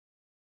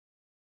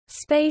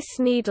Space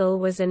Needle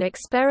was an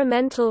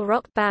experimental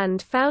rock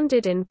band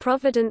founded in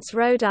Providence,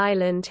 Rhode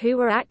Island who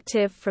were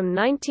active from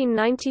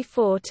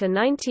 1994 to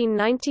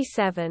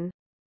 1997.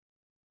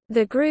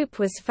 The group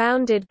was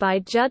founded by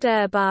Judd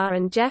Urbar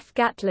and Jeff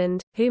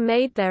Gatland, who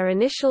made their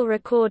initial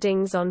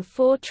recordings on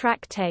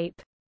 4-track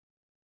tape.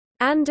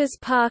 Anders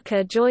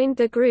Parker joined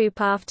the group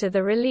after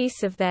the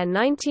release of their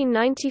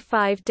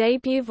 1995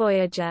 debut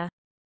Voyager.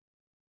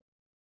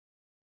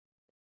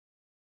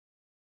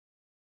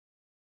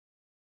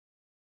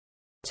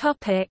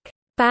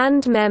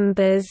 Band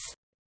members: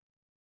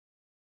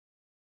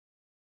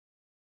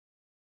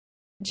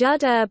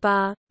 Judd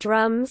Urbar,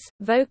 drums,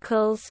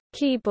 vocals,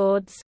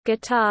 keyboards,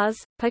 guitars,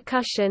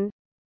 percussion.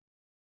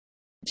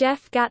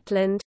 Jeff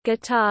Gatland,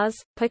 guitars,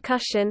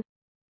 percussion.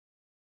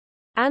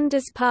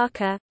 Anders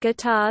Parker,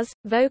 guitars,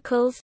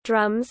 vocals,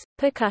 drums,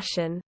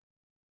 percussion.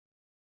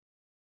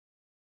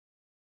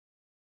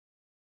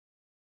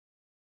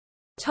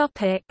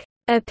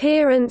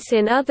 Appearance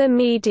in other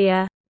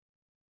media: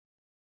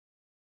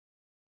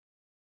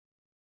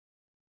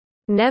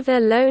 Never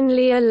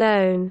Lonely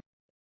Alone,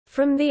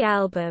 from the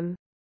album,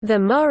 The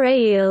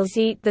Moray Eels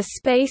Eat the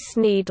Space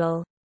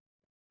Needle,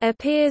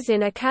 appears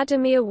in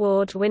Academy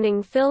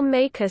Award-winning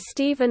filmmaker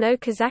Stephen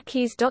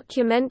Okazaki's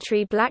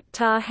documentary Black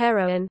Tar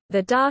Heroin,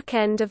 The Dark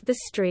End of the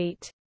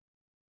Street.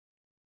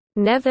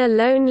 Never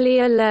Lonely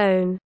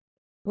Alone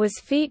was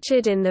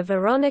featured in the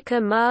Veronica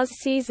Mars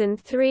Season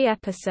 3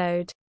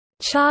 episode,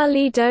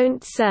 Charlie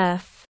Don't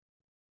Surf.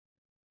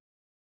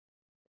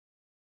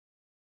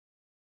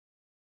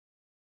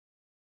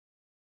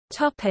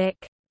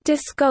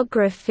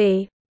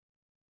 Discography.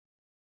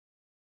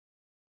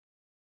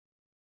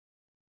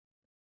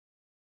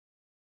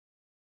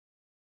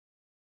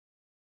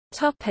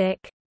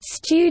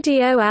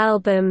 Studio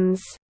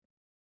albums: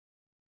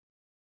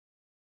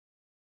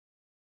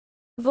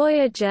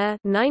 Voyager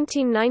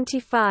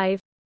 1995,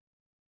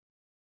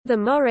 The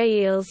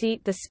Moray Eels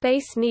Eat the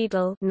Space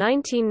Needle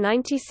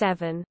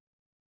 1997.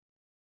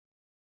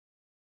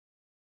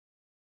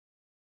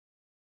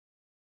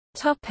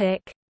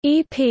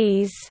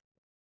 EPs: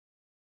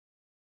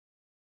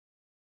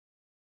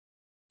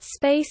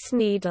 Space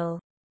Needle.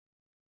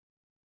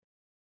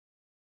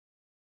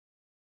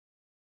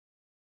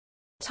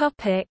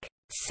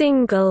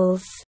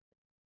 Singles: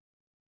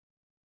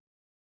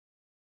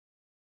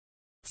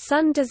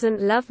 Sun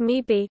Doesn't Love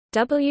Me B,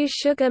 W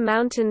Sugar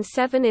Mountain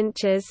 7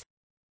 inches.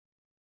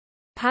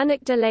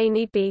 Panic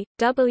Delaney B,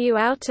 W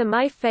Outta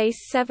My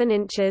Face 7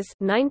 inches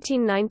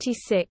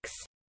 1996.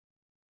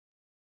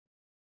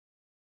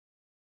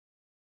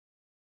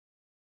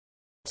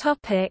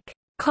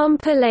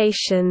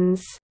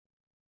 Compilations: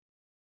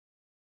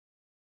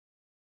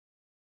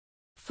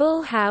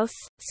 Full House,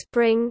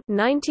 Spring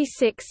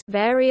 96,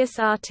 various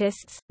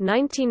artists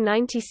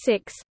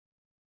 1996.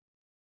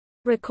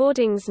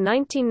 Recordings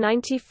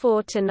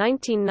 1994 to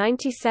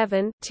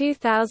 1997,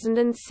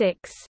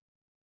 2006.